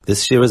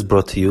This year is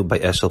brought to you by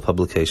Eshel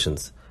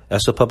Publications.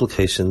 Eshel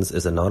Publications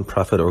is a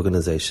non-profit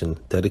organization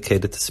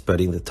dedicated to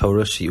spreading the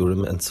Torah,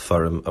 Shiurim, and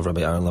Sefarim of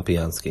Rabbi Aaron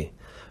Lapiansky.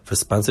 For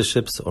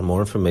sponsorships or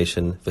more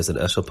information, visit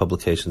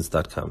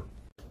eshelpublications.com.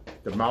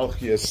 The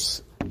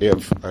Malchus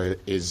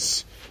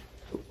is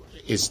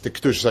the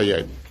Kedush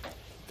Zayim.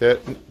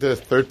 The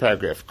third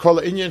paragraph.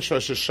 Kol inyan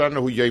Rosh Hashana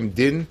hu yom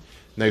din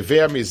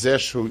nevea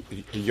mizesh hu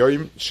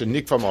yom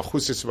shenikva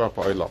malchusis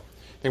v'ha'olam. I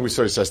think we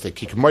saw it says that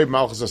kikmoy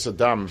malchus as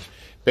Adam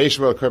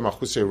beishavel kol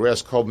malchusay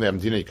reas kol bnei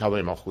amdina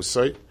yikabel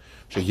malchusay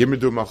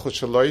sheyimedu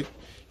malchus shaloi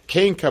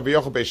kein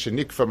kaviyach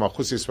beishenikva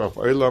malchusis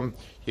v'ha'olam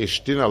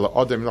yeshdin al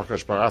adam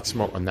nachrash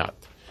baratzmo or not.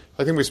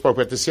 I think we spoke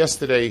about this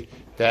yesterday,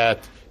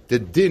 that the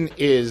din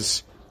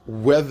is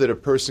whether the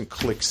person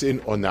clicks in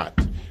or not.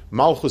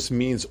 Malchus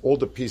means all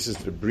the pieces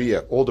of the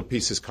Bria, all the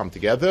pieces come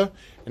together,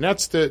 and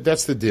that's the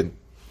din.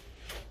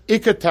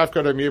 Ika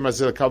tavka ramir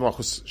mazel kal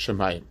malchus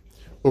shemayim.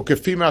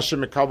 Ukefi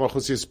mashem mekal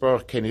malchus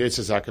yisbarach ken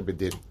yitzazaka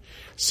bedin.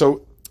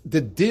 So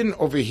the din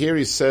over here,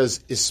 he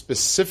says, is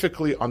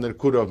specifically on the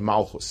nekuda of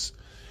malchus.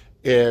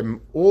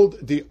 All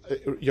the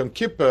Yom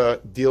Kippur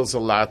deals a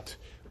lot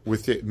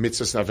with the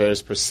mitzvahs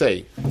naveres per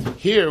se.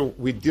 Here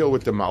we deal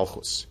with the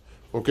malchus.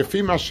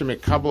 Ukefi mashem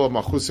mekal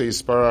malchus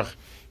yisbarach.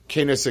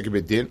 So the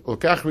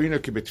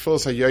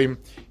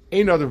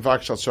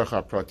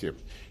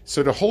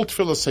whole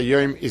Tfilas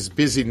Hayom is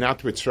busy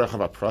not with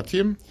Tzrachav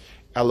HaPratim,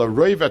 ela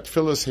roiv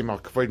Tfilas him al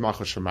Kavod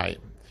Malchus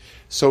Shemayim.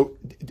 So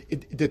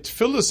the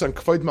Tfilas and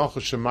Kavod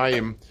Malchus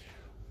Shemayim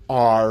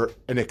are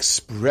an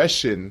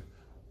expression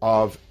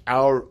of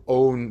our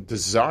own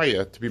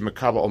desire to be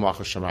Makabel al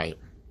Malchus Shemayim.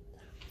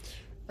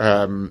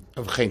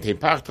 V'chein tein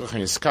pachter,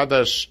 v'chein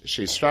skadash,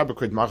 she'isra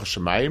b'kavod Malchus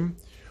Shemayim.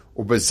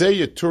 So some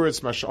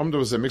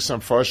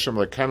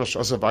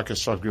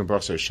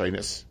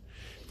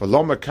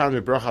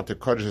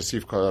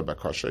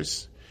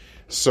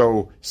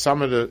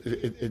of the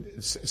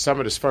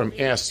Sfarim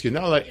ask, you're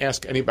not allowed to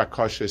ask any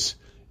bakashis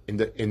in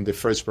the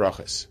first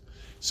brachas.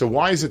 So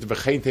why is it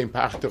v'chein tein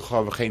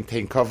pachtucha, v'chein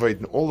tein kavod,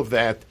 and all of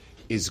that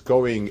is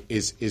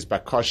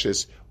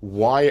bakashis?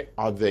 Why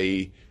are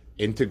they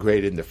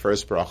integrated in the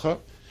first bracha?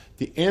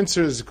 The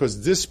answer is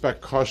because this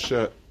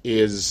bakasha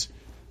is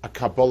a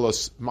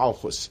Kabbalah's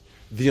Malchus,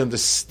 the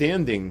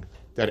understanding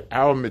that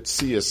our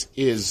Metzias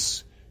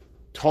is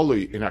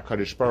totally in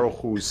HaKadosh Baruch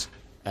Hu's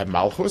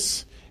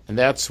Malchus, and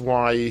that's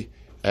why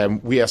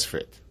we ask for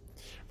it.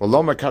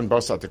 V'lo mekan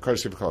basa at the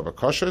Kodesh v'kol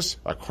bakashas,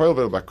 v'koil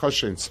v'el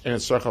bakashas and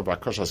tzarcha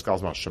bakashas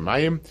galz mal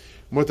shemayim,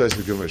 muta is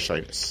v'gim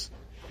v'shaynis.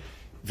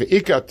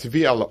 V'ika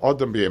tvi al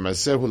adam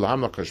b'yemazeh hu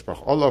l'ham l'kadosh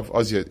baruch olav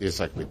oz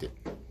yizak midin.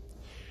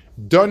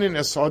 Donin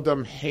es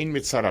adam hein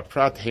mitzara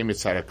prat, hein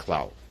mitzara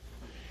klal.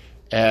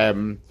 A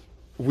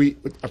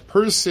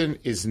person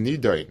is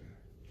nidain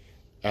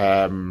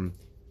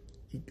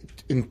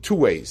in two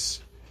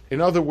ways.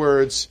 In other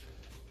words,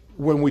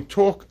 when we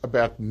talk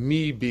about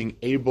me being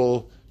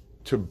able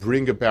to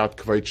bring about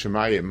Kavod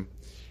Shemayim,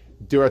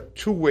 there are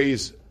two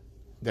ways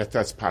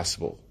that's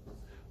possible.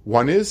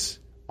 One is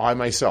I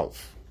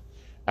myself,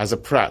 as a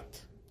prat.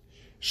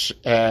 So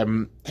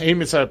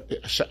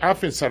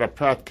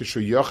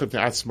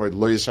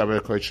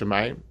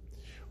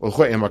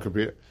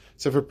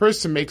if a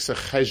person makes a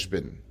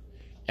cheshbon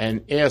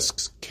and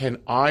asks, can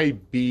I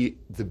be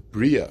the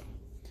bria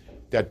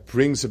that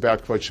brings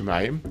about Kavod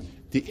Shemayim?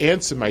 The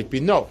answer might be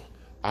no.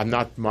 I'm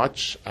not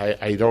much,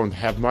 I don't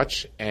have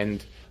much,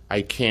 and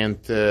I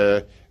can't,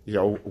 who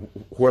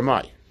am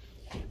I?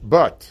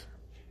 But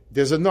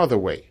there's another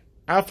way.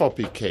 Afal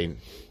pikein,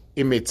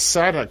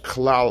 imitzara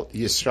klal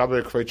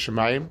yisraber Kavod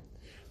Shemayim,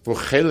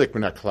 v'chelik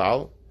min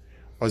haklal,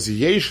 oz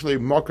yesh li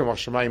mokem al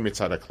Shemayim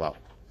mitzara klal.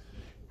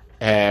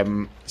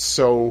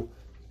 So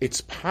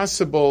it's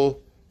possible.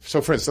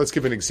 So, for instance, let's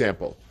give an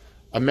example.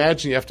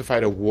 Imagine you have to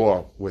fight a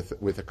war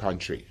with a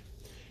country.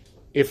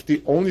 If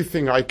the only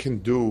thing I can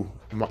do,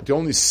 the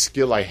only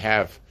skill I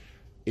have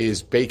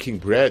is baking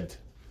bread,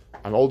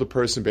 I'm an older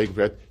person baking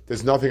bread,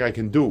 there's nothing I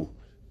can do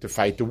to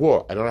fight the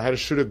war. I don't know how to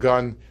shoot a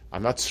gun,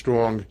 I'm not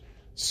strong,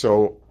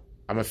 so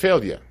I'm a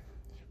failure.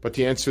 But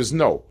the answer is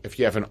no. If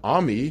you have an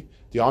army,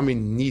 the army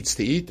needs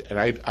to eat, and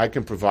I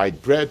can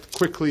provide bread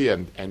quickly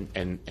and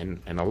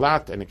a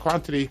lot and a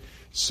quantity,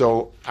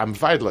 so I'm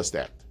vital as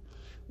that.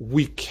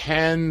 We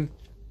can,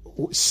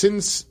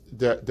 since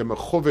the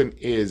mechuven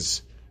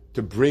is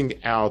to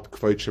bring out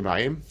Kavod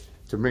Shemayim,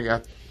 to bring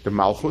out the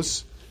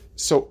Malchus,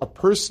 so a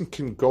person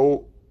can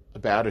go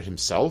about it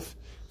himself.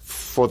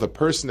 For the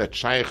person that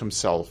shaykh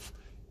himself,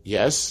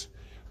 yes,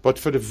 but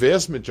for the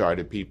vast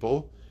majority of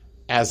people,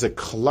 as a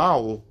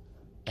klal,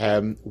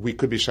 we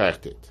could be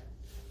shaykhd it.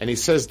 And he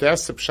says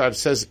that's the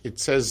pshat. It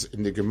says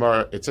in the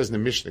Gemara, it says in the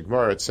Mishnah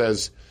Gemara, it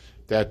says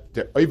that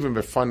the oivim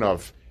b'fan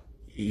of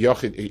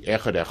yochid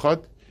echad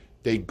echad,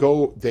 they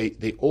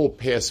all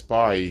pass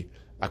by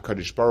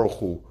HaKadosh Baruch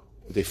Hu,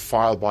 they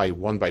file by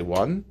one.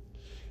 And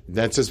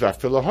then it says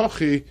v'afilu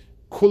hachi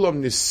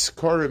kulam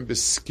niskorim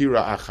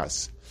b'skira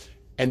achas,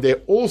 and they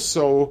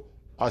also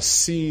are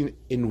seen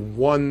in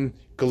one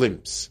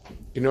glimpse.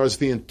 In other words,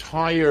 the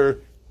entire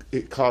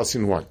Klaus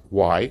in one.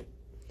 Why?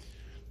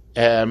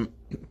 The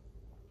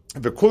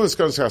coolest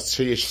goes as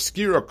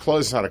sheskira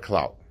close out a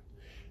cloud.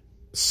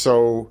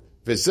 So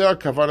v'zer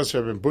kavanas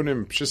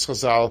rebunim pshis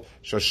chazal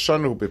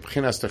shoshanu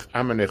b'bchinas tech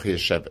amenech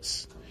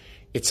yesheves.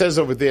 It says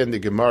over there in the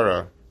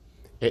Gemara,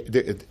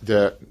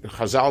 the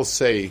Chazal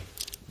say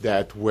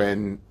that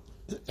when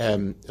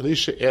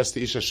Elisha asked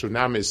the Isha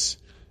Shunamis,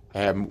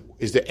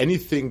 is there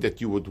anything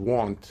that you would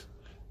want?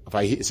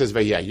 It says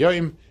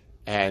Vayayoim,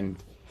 and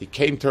he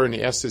came to her and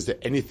he asked, is there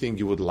anything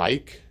you would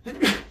like?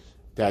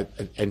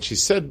 And she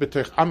said,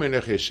 I'm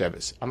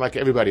like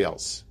everybody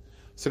else.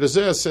 So the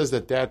Zohar says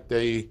that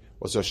day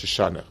was Rosh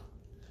Hashana.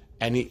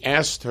 And he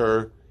asked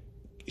her,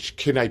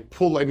 can I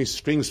pull any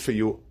strings for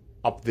you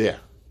up there?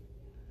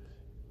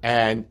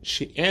 And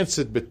she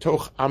answered,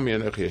 Betoch Ami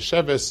Anochi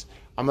Yesheves,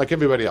 I'm like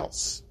everybody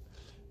else.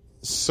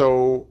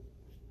 So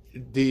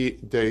the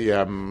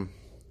Pashup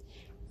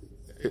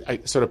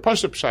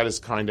Pshat is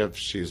kind of,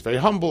 she was very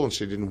humble and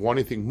she didn't want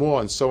anything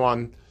more and so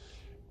on.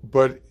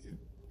 But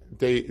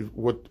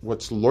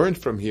what's learned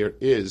from here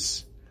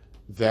is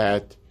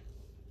that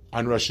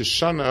on Rosh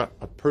Hashana,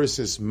 a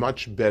person is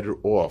much better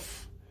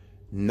off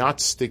not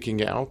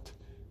sticking out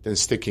than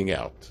sticking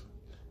out.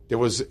 There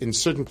was, in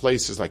certain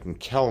places, like in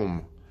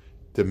Kelm,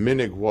 the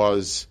minig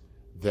was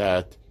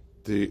that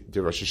the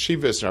Rosh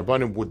Hashivas and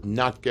Rabbanim would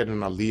not get an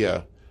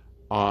aliyah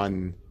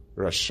on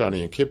Rosh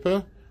Hashanah and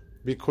Kippur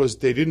because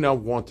they did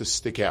not want to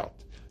stick out.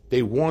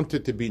 They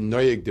wanted to be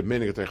noyeg the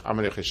minig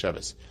amalech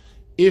Hashavas.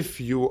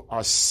 If you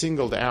are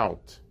singled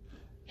out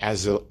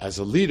as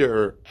a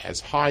leader, as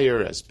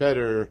higher, as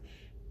better,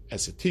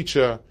 as a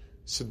teacher,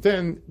 so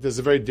then there's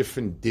a very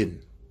different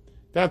din.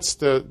 That's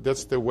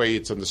the way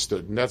it's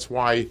understood, and that's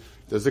why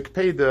there's a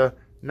kpeda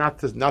not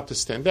to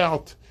stand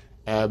out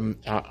on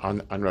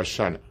Rosh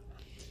Hashanah.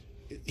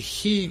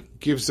 He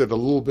gives it a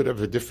little bit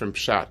of a different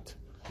pshat.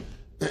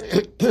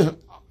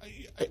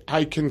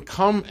 I can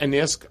come and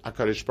ask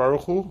HaKadosh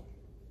Baruch Hu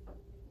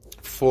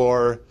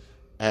for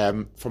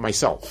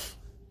myself,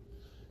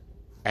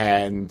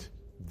 and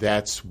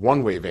that's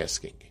one way of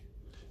asking.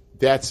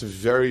 That's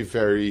very,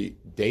 very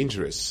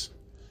dangerous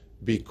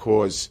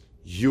because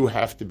you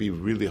have to be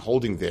really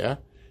holding there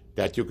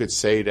that you could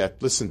say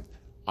that, listen,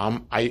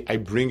 I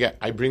bring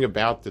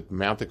about the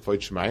Mount of Kvod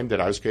Shemayim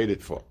that I was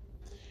created for.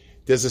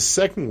 There's a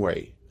second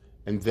way,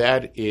 and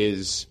that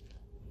is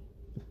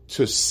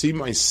to see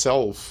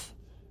myself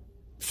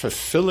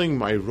fulfilling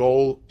my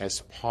role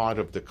as part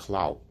of the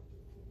klal.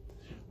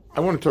 I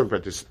want to talk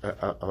about this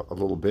a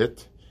little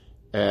bit.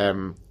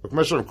 So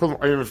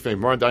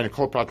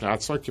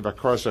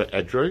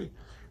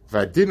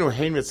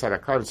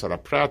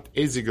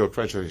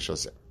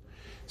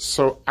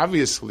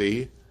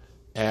obviously,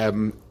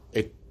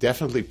 it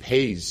definitely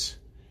pays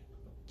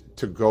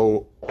to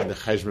go on the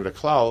cheshbon of the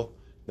klal,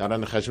 not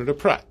on the cheshbon of the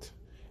prat.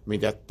 I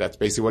mean, that's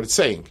basically what it's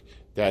saying.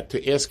 That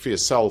to ask for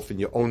yourself in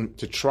your own,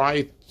 to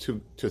try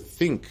to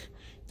think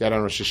that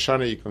on Rosh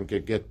Hashanah you can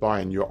get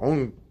by on your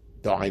own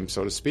dime,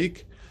 so to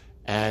speak,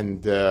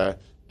 and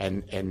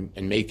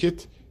make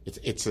it.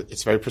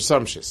 It's very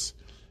presumptuous.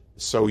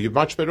 So you're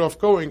much better off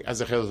going as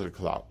a chel of the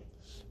klal.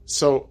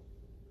 So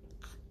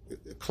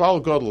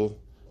klal gadol,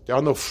 there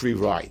are no free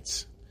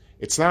rides.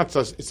 It's not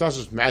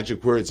just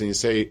magic words, and you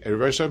say,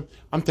 Rosh,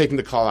 I'm taking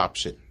the klal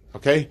option.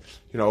 Okay,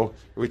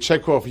 we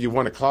check off you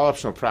want a klal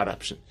option or prat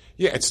option.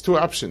 Yeah, it's two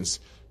options,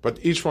 but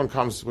each one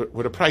comes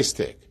with a price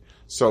tag.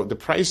 So the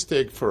price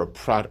tag for a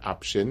prat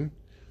option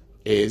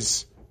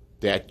is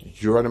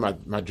that you're on a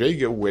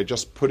madrega, we're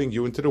just putting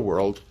you into the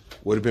world,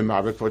 would have been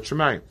mavik for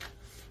shemayim.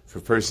 If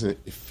a person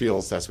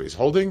feels that's what he's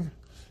holding,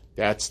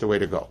 that's the way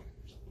to go.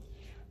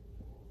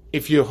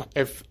 If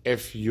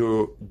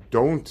you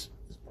don't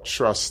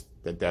trust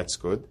that that's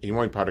good, and you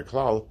want to be part of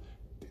klal,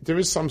 there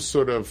is some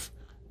sort of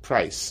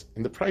price,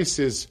 and the price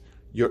is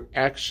your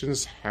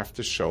actions have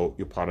to show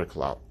you're part of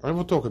klal. And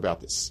we'll talk about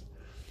this.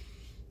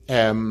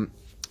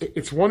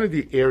 It's one of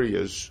the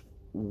areas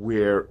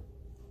where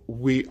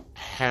we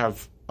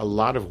have a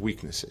lot of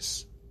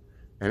weaknesses,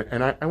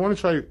 and I want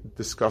to try to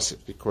discuss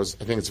it because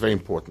I think it's very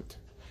important.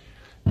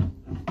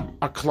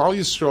 A klal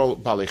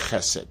Yisrael balei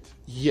chesed,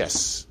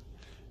 yes.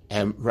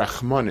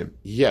 Rachmanim,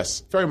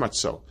 yes, very much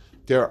so.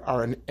 There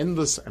are an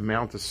endless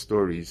amount of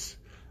stories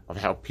of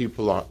how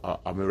people are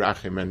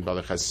merachim and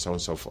balei chesed, so on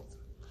and so forth.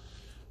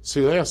 So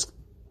you ask,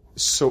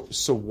 so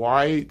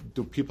why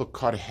do people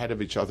cut ahead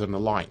of each other in the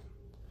line?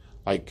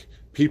 Like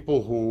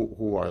people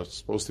who are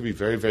supposed to be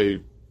very,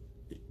 very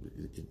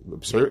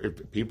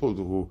observant, people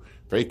who are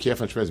very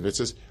careful and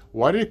mitzvahs,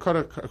 why do they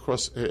cut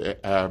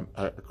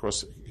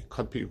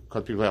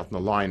people out in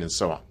the line and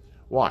so on?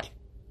 Why?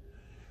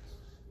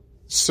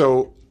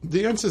 So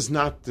the answer is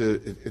not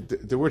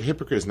the word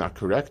hypocrite is not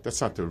correct. That's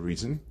not the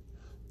reason.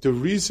 The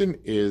reason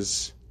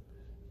is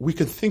we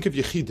can think of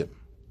yechidim.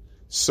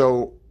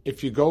 So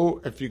if you go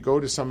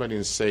to somebody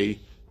and say,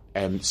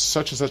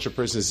 such and such a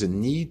person is in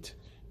need,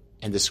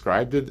 and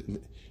describe it,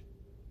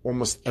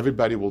 almost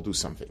everybody will do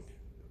something.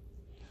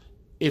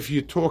 If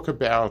you talk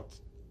about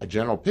a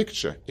general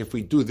picture, if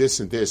we do this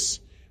and this,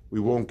 we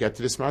won't get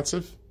to this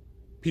matzav,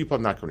 people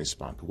are not going to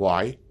respond.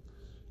 Why?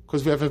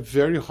 Because we have a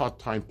very hard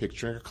time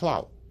picturing a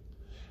klal.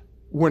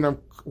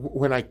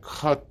 When I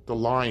cut the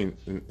line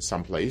in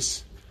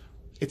someplace,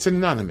 it's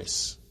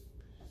anonymous.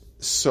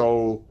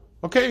 So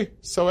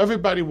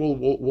everybody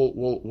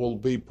will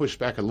be pushed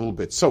back a little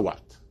bit. So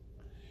what?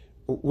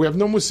 We have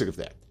no musik of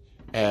that,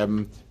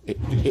 and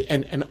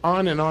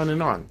on and on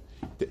and on.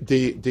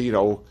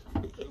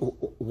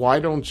 Why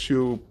don't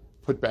you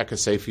put back a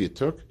sefer you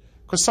took?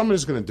 Because someone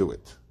is going to do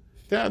it.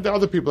 There are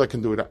other people that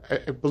can do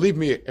it. Believe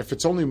me, if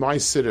it's only my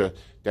sitter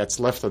that's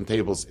left on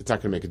tables, it's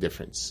not going to make a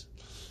difference.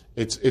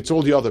 It's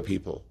all the other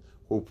people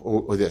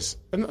who this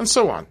and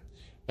so on.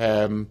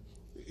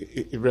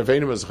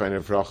 Ravena was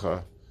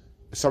Vracha.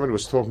 Somebody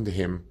was talking to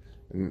him,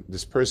 and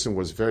this person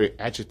was very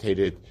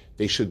agitated.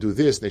 They should do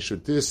this, they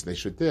should this, they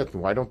should that.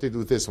 And why don't they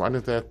do this? Why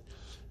don't that?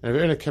 And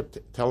Ravena kept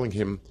telling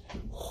him,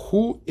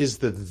 "Who is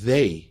the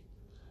they?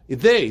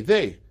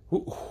 They.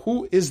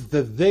 Who is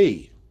the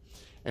they?"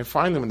 And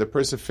finally, when the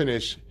person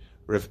finished,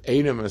 Rav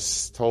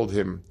Enemus told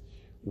him,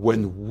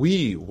 "When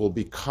we will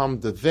become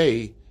the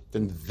they,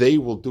 then they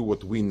will do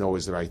what we know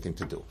is the right thing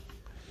to do."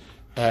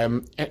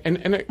 And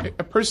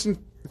a person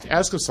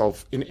asks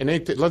himself in a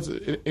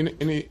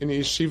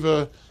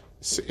yeshiva,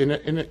 in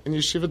a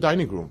yeshiva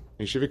dining room,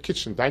 in a yeshiva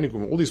kitchen, dining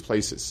room, all these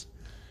places.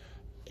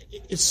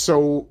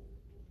 So,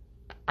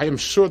 I am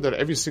sure that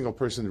every single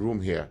person in the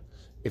room here,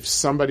 if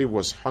somebody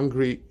was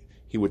hungry,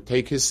 he would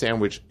take his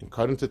sandwich and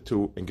cut into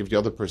two and give the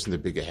other person the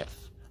bigger half.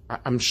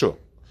 I'm sure.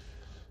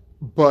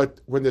 But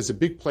when there's a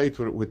big plate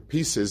with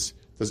pieces,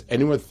 does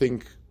anyone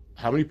think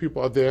how many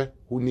people are there,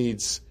 who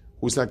needs,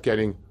 who's not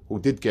getting, who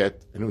did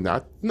get, and who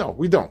not? No,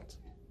 we don't.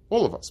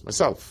 All of us,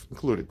 myself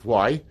included.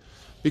 Why?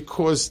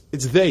 Because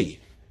it's they.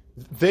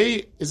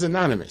 They is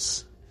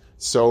anonymous.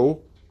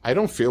 So I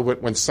don't feel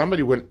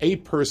when a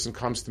person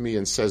comes to me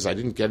and says I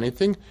didn't get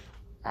anything,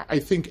 I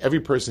think every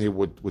person here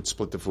would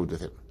split the food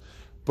with him.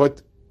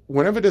 But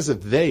whenever there's a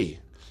they,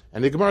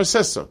 and the Gemara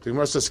says so, the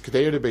Gemara says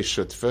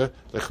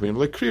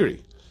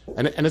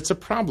and it's a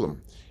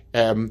problem.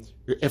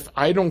 If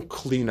I don't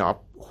clean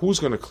up, who's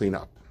going to clean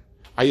up?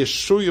 I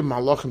assure you,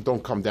 malachim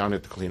don't come down here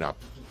to clean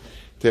up.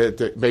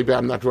 Maybe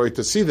I'm not right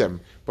to see them,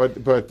 but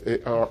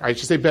I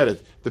should say better.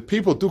 The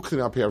people do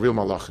clean up here, real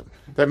malachim.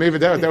 That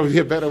would be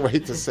a better way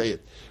to say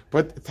it.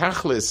 But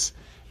tachlis,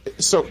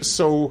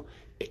 so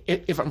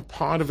if I'm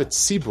part of a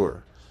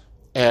tzibur,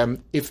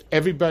 if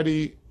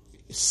everybody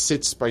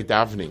sits by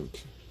davening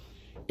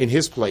in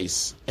his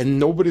place and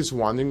nobody's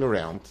wandering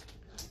around,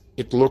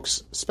 it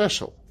looks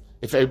special.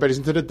 If everybody's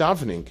into the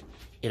davening,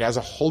 it has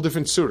a whole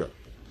different surah.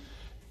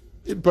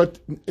 But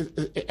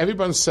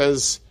everyone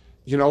says,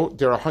 there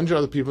are 100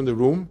 other people in the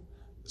room,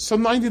 so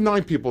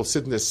 99 people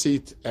sit in their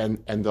seat and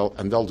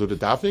they'll do the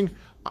davening.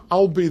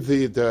 I'll be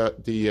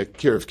the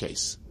Kirov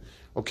case,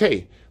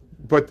 okay?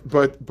 But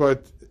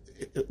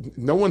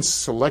no one's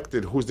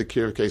selected who's the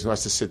Kirov case who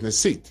has to sit in the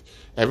seat.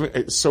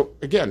 So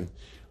again,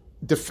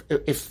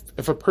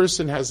 if a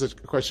person has a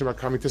question about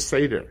coming to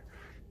Seder,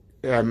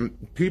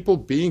 people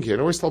being here,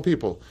 I always tell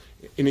people,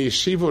 in a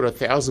yeshiva or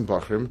 1,000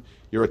 bachrim,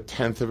 you're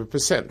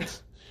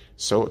 0.1%.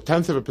 So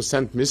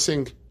 0.1%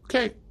 missing,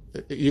 okay,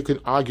 you can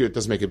argue it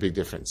doesn't make a big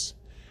difference.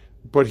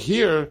 But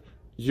here,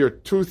 you're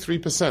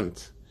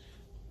 2-3%.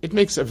 It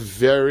makes a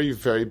very,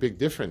 very big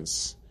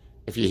difference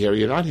if you're here or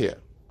you're not here.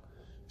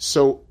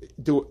 So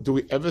do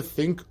we ever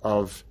think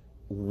of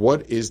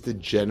what is the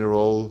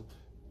general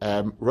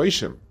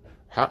roshim?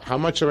 How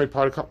much am I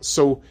part of?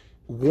 So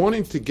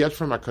wanting to get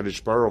from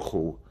HaKadosh Baruch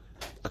Hu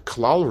a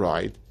klal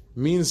ride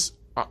means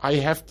I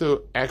have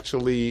to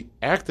actually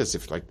act as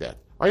if like that.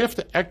 I have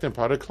to act in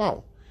part of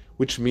klal,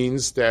 which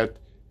means that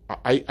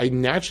I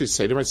naturally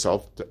say to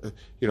myself,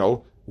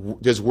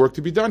 there's work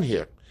to be done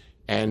here,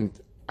 and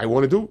I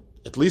want to do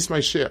at least my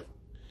share.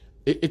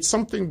 It's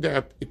something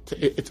that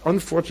it's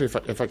unfortunate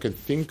if I can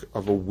think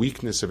of a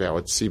weakness of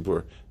our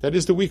tzibur. That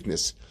is the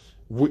weakness.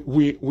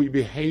 We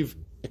behave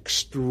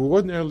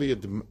extraordinarily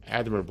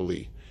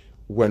admirably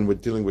when we're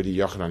dealing with a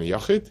yachid and a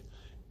yachid,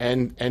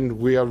 and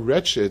we are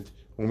wretched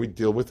when we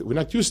deal with it. We're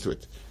not used to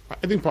it.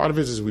 I think part of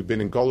it is we've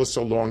been in Gola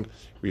so long,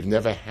 we've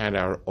never had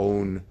our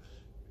own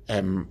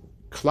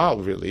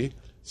klal really.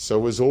 So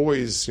it was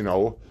always,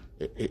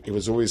 it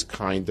was always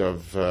kind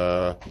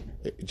of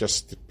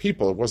just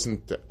people. It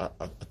wasn't a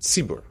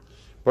tzibur.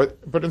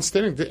 But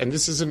instead, and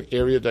this is an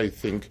area that I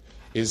think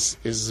is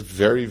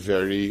very,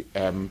 very,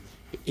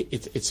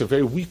 it's a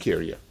very weak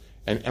area.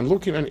 And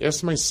looking and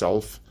ask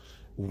myself,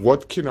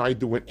 what can I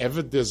do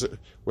whenever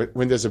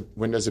when there's a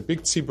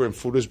big tzibur and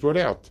food is brought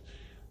out?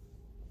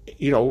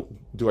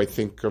 Do I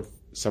think of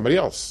somebody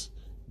else?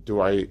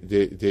 Do I,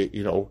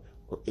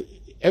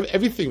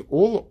 everything,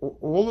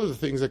 all of the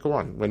things that go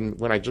on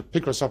when I just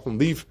pick us up and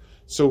leave.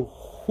 So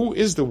who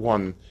is the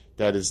one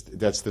that's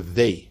the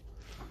they?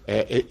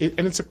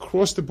 And it's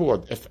across the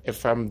board.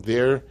 If I'm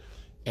there,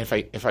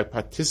 if I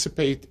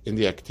participate in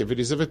the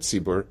activities of a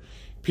tzibur,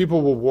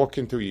 people will walk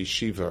into a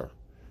yeshiva.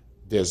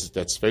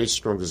 That's very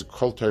strong. There's a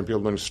culture and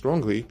people learn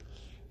strongly.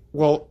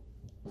 Well,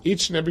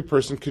 each and every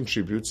person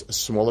contributes a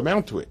small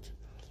amount to it.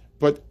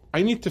 But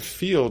I need to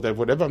feel that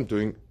whatever I'm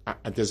doing,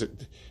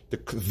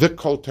 the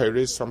Kol Torah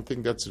is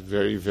something that's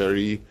very,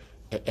 very,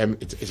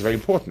 it's very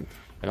important,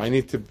 and I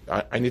need to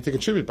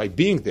contribute by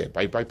being there,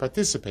 by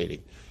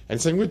participating.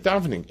 And same with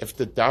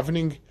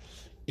davening.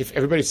 If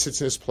everybody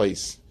sits in this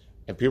place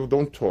and people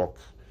don't talk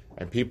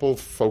and people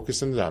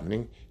focus on the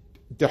davening,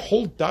 the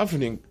whole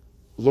davening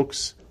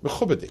looks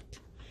mechubadik.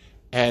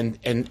 And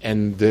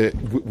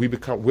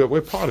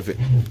we're part of it.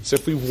 So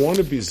if we want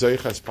to be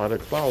zoich as part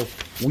of Klal,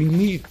 we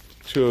need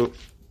to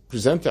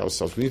present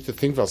ourselves. We need to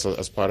think of ourselves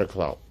as part of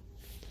Klal.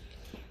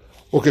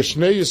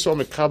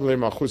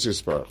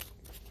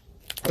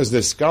 As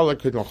the scholar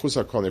could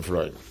malchusa kol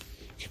nivroim,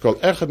 kol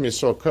echad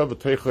misol kol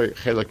v'teichoi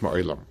chelek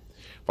ma'olam,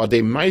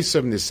 v'adei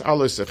ma'asav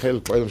nisalos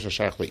chelek ma'olam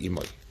shashayach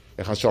le'imoy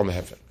echashal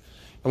mehefer.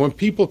 And when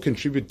people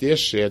contribute their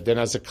share, then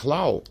as a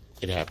Klal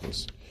it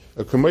happens.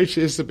 A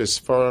commercial is the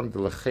besfarim the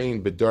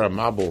lechein bedor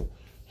mabul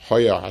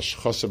hoya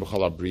hashchasa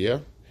b'chol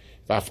abriya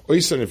v'af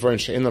oisa nivroim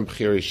she'enam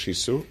b'chiri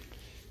shisu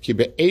ki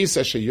be'ez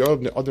asher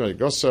yorb ne'odem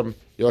agosam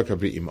yolak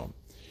abri imam.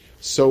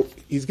 So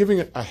he's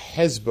giving a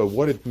hezbollah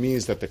what it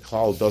means that the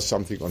Klal does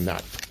something or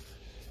not.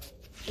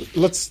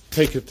 Let's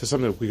take it to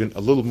something that we can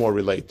a little more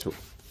relate to.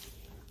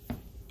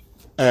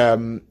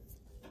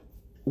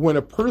 When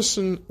a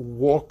person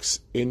walks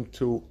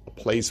into a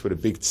place with a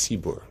big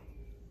tzibur,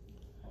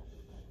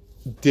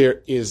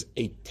 there is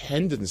a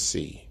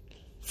tendency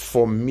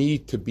for me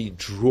to be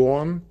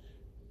drawn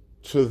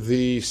to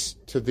the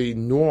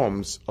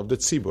norms of the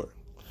tzibur.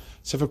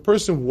 So if a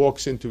person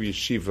walks into a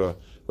yeshiva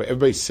where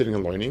everybody's sitting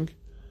and learning,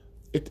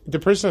 the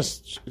person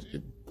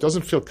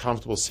doesn't feel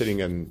comfortable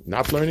sitting and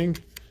not learning.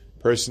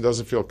 The person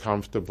doesn't feel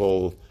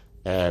comfortable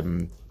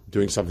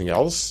doing something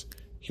else.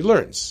 He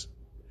learns.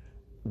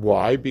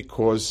 Why?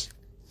 Because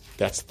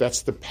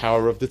that's the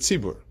power of the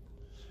tzibur.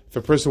 If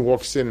a person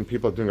walks in and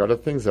people are doing other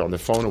things, they're on their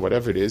phone or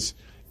whatever it is,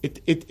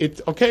 it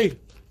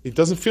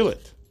doesn't feel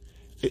it.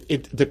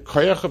 The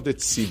koyach of the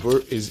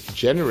tzibur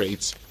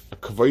generates a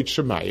kavod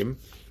shemayim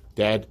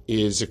that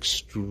is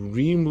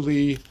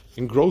extremely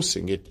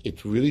engrossing.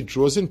 It really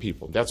draws in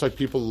people. That's why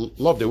people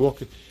love. They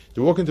walk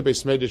into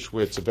Beis Medrash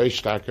where it's a very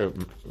stark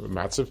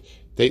matzav.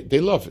 They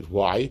love it.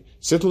 Why?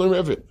 Sit and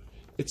learn it.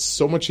 It's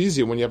so much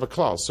easier when you have a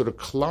klal. So the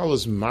klal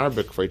is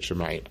marbek kvayt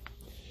shemayim.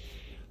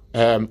 So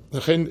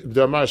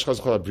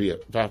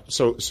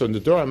in the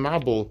Dora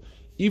Mabul,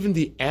 even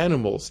the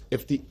animals,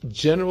 if the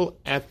general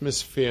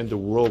atmosphere in the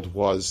world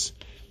was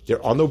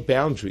there are no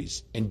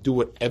boundaries and do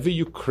whatever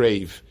you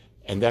crave,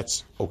 and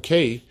that's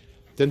okay,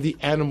 then the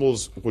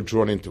animals were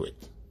drawn into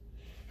it.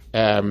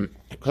 That's why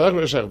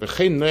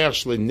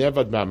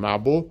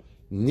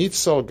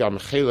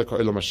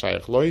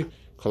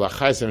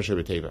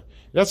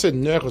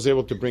Noach was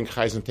able to bring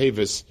Chayz and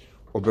Tevis,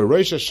 or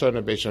Berosh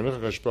Hashana Beishanach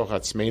Kashproch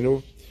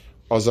Atzmeinu,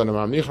 or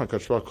Zanamamichan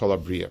Kashproch Kol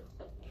Abriya.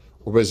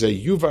 Or as a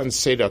Yuvan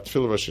Seder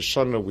Tfil Rosh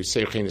Hashana, we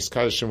say Chenis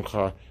Kadosh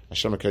Shimcha,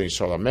 Hashem Ken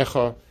Yisrael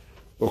Amecha,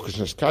 or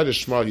Chenis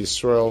Kadosh Shmal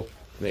Yisrael,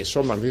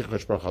 Ne'Yisrael Mamichan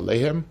Kashproch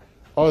Alehem,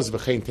 Oz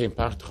V'chein Tein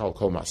Pachtachal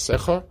Kol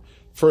Masecha,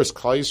 first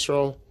Klal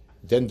Yisrael,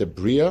 then the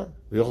Bria,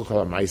 V'yochol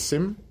Kol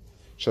HaMaisim,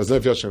 Shazlev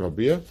Yoshem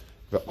Abriya,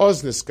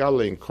 V'oz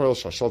Niskale in Koil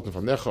Shasholten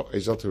Vanecha,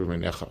 Ezotu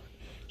Rumenecha.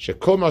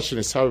 Shekol ma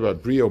shenisar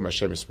b'abriya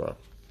u'mashem yisparach.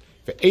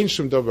 Ve'ein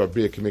shum davar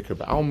b'abriya k'mikra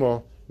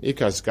ba'almo,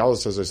 Nika Skala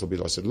says this will be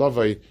lost at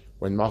Lavai,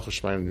 when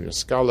Malchus Shemaim in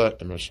Skala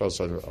and Mashal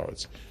Sadu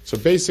Arts. So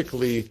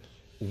basically,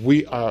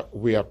 we are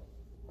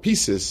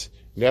pieces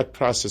in that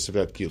process of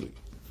that Gili.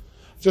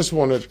 Just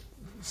want to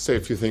say a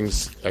few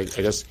things. I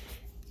guess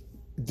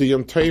the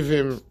Yom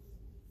Tovim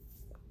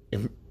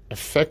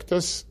affect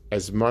us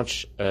as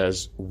much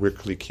as we're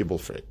Kli Kibul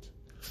for it.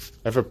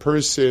 If a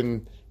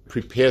person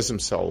prepares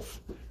himself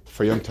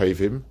for Yom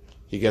Tovim,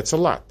 he gets a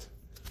lot.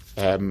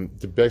 The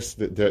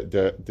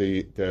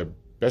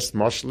best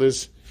marshal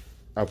is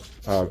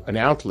an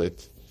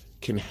outlet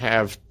can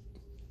have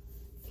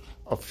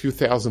a few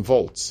thousand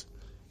volts.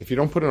 If you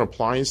don't put an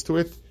appliance to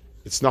it,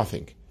 it's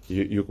nothing.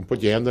 You can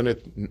put your hand on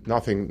it,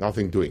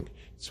 nothing doing.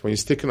 So when you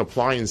stick an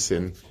appliance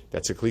in,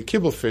 that's a Kli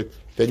Kibul fit,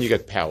 then you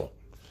get power.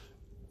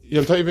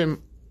 Yom Tovim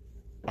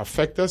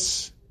affect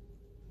us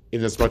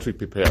in as much we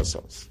prepare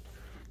ourselves.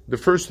 The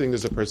first thing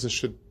is a person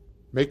should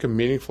make a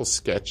meaningful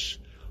sketch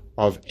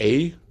of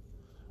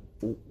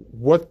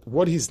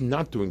what he's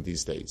not doing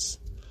these days.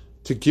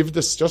 To give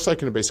this, just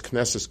like in a Beis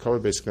Knesset,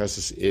 covered Beis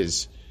Knesset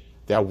is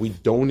that we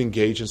don't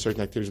engage in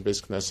certain activities in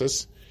Beis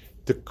Knesset.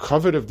 The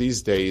covet of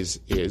these days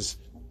is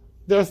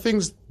there are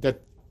things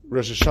that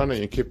Rosh Hashana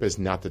and Kippur is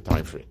not the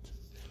time for it.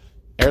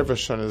 Erev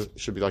Hashana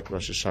should be like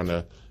Rosh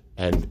Hashana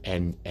and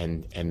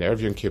Erev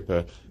Yom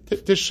Kippur.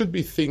 There should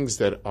be things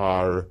that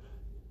are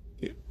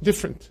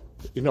different.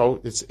 You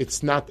know,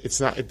 it's not.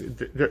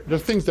 There are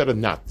things that are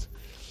not.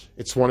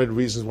 It's one of the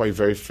reasons why we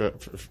very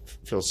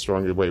feel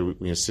strongly the way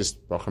we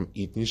insist Bacham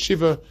eat in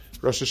yeshiva.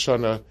 Rosh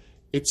Hashanah,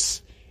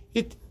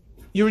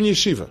 you're in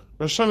yeshiva.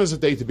 Rosh Hashanah is a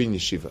day to be in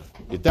yeshiva.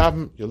 You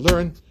daven, you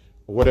learn,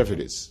 or whatever it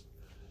is.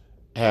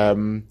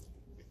 Erev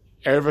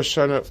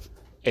Hashanah,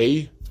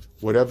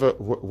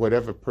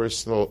 whatever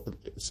personal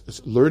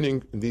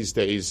learning in these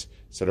days,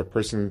 so that a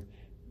person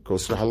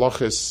goes through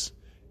halachas.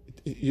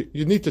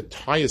 You need to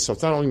tie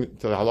yourself not only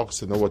to the halachas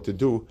to know what to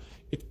do.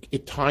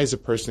 It ties a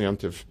person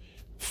onto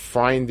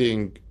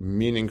finding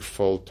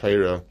meaningful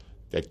Torah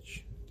that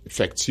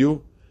affects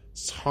you.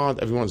 It's hard.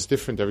 Everyone's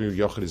different. Every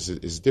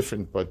yochid is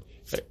different, but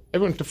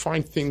everyone to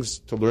find things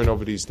to learn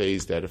over these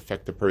days that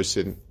affect the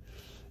person.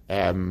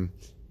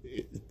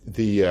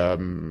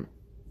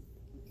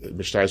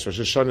 Mishnayos Rosh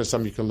Hashana is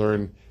something you can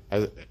learn.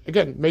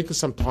 Again, making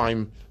some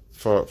time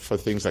for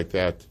things like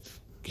that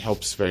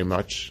helps very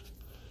much.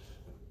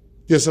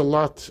 There's a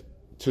lot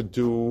to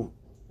do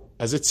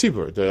as a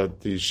tzibur. The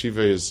yeshiva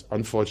is,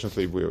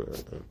 unfortunately, we're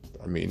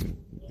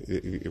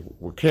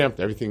cramped.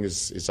 Everything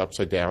is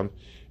upside down,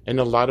 and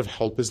a lot of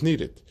help is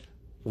needed.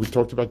 We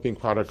talked about being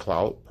part of a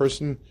klal.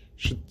 Person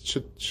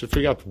should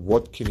figure out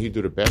what can he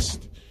do the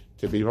best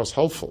to be most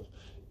helpful.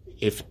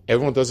 If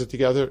everyone does it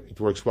together, it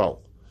works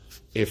well.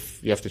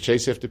 If you have to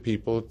chase after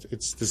people,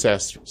 it's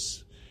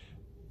disastrous.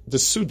 The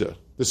Suda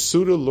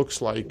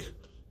looks like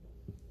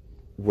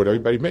what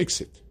everybody makes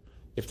it.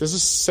 If there's a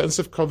sense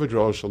of covered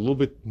Rosh, a little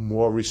bit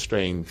more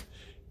restrained,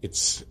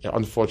 it's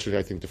unfortunately,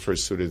 I think the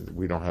first Suda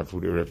we don't have.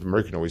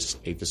 American always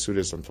ate the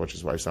Sudas. Unfortunately,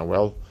 his wife's not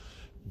well,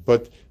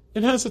 but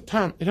it has a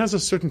time. It has a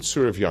certain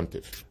Surah of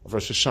Yontif, of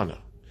Rosh Hashana,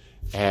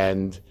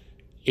 and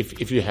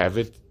if you have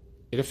it,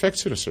 it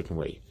affects you in a certain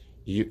way.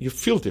 You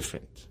feel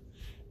different.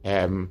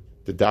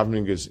 The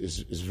davening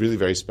is really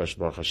very special,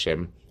 Baruch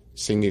Hashem,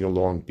 singing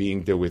along,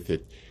 being there with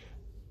it.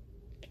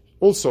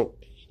 Also,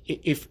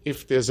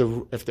 if there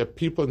are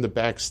people in the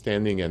back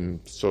standing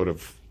and sort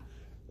of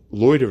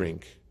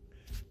loitering,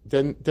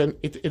 then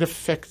it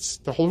affects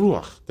the whole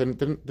ruach. Then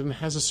it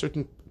has a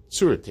certain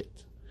tzura to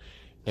it.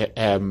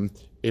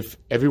 If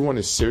everyone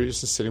is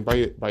serious and sitting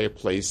by a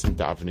place and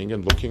davening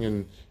and looking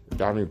and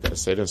davening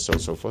and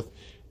so forth,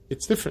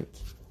 it's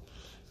different.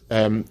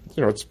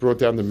 It's brought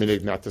down the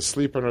minhag not to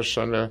sleep on Rosh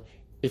Hashanah.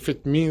 If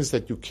it means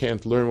that you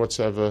can't learn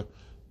whatsoever,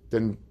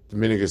 then the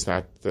minhag is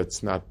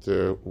not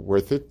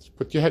worth it.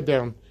 Put your head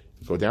down,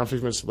 go down for a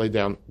few minutes, lay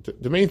down.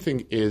 The main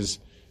thing is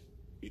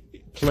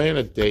plan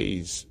the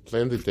days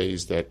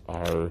that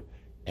are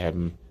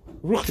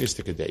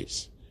ruchnistic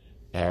days.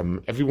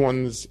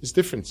 Everyone is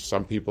different.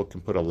 Some people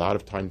can put a lot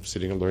of time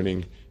sitting and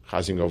learning,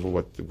 chazing over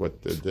what the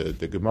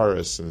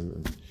Gemaras,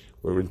 and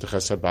we're into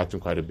Chesed Batim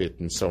quite a bit,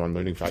 and so on,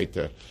 learning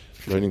Vaita,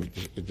 learning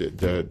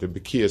the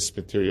Bekias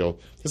material.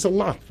 There's a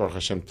lot, Baruch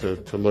Hashem,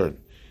 to learn.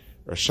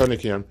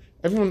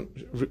 Everyone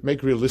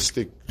make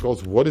realistic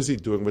goals. What is he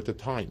doing with the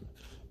time?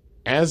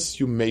 As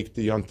you make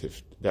the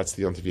Yontif, that's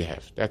the Yontif you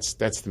have. That's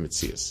the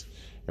Metzias.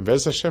 And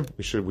Bez Hashem,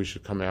 we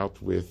should come out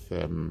with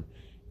a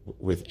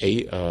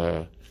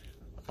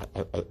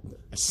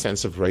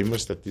sense of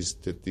reimus that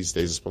these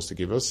days are supposed to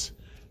give us,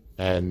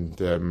 and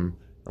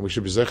we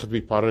should be zeichet to be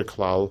part of the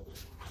klal,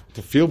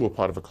 to feel we're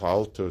part of a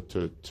klal,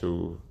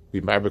 to be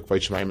ma'abek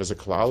v'yishmayim as a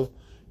klal,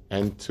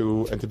 and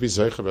to be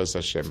zeichet as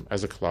Hashem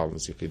as a klal and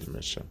zichidim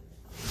Hashem.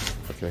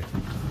 Okay.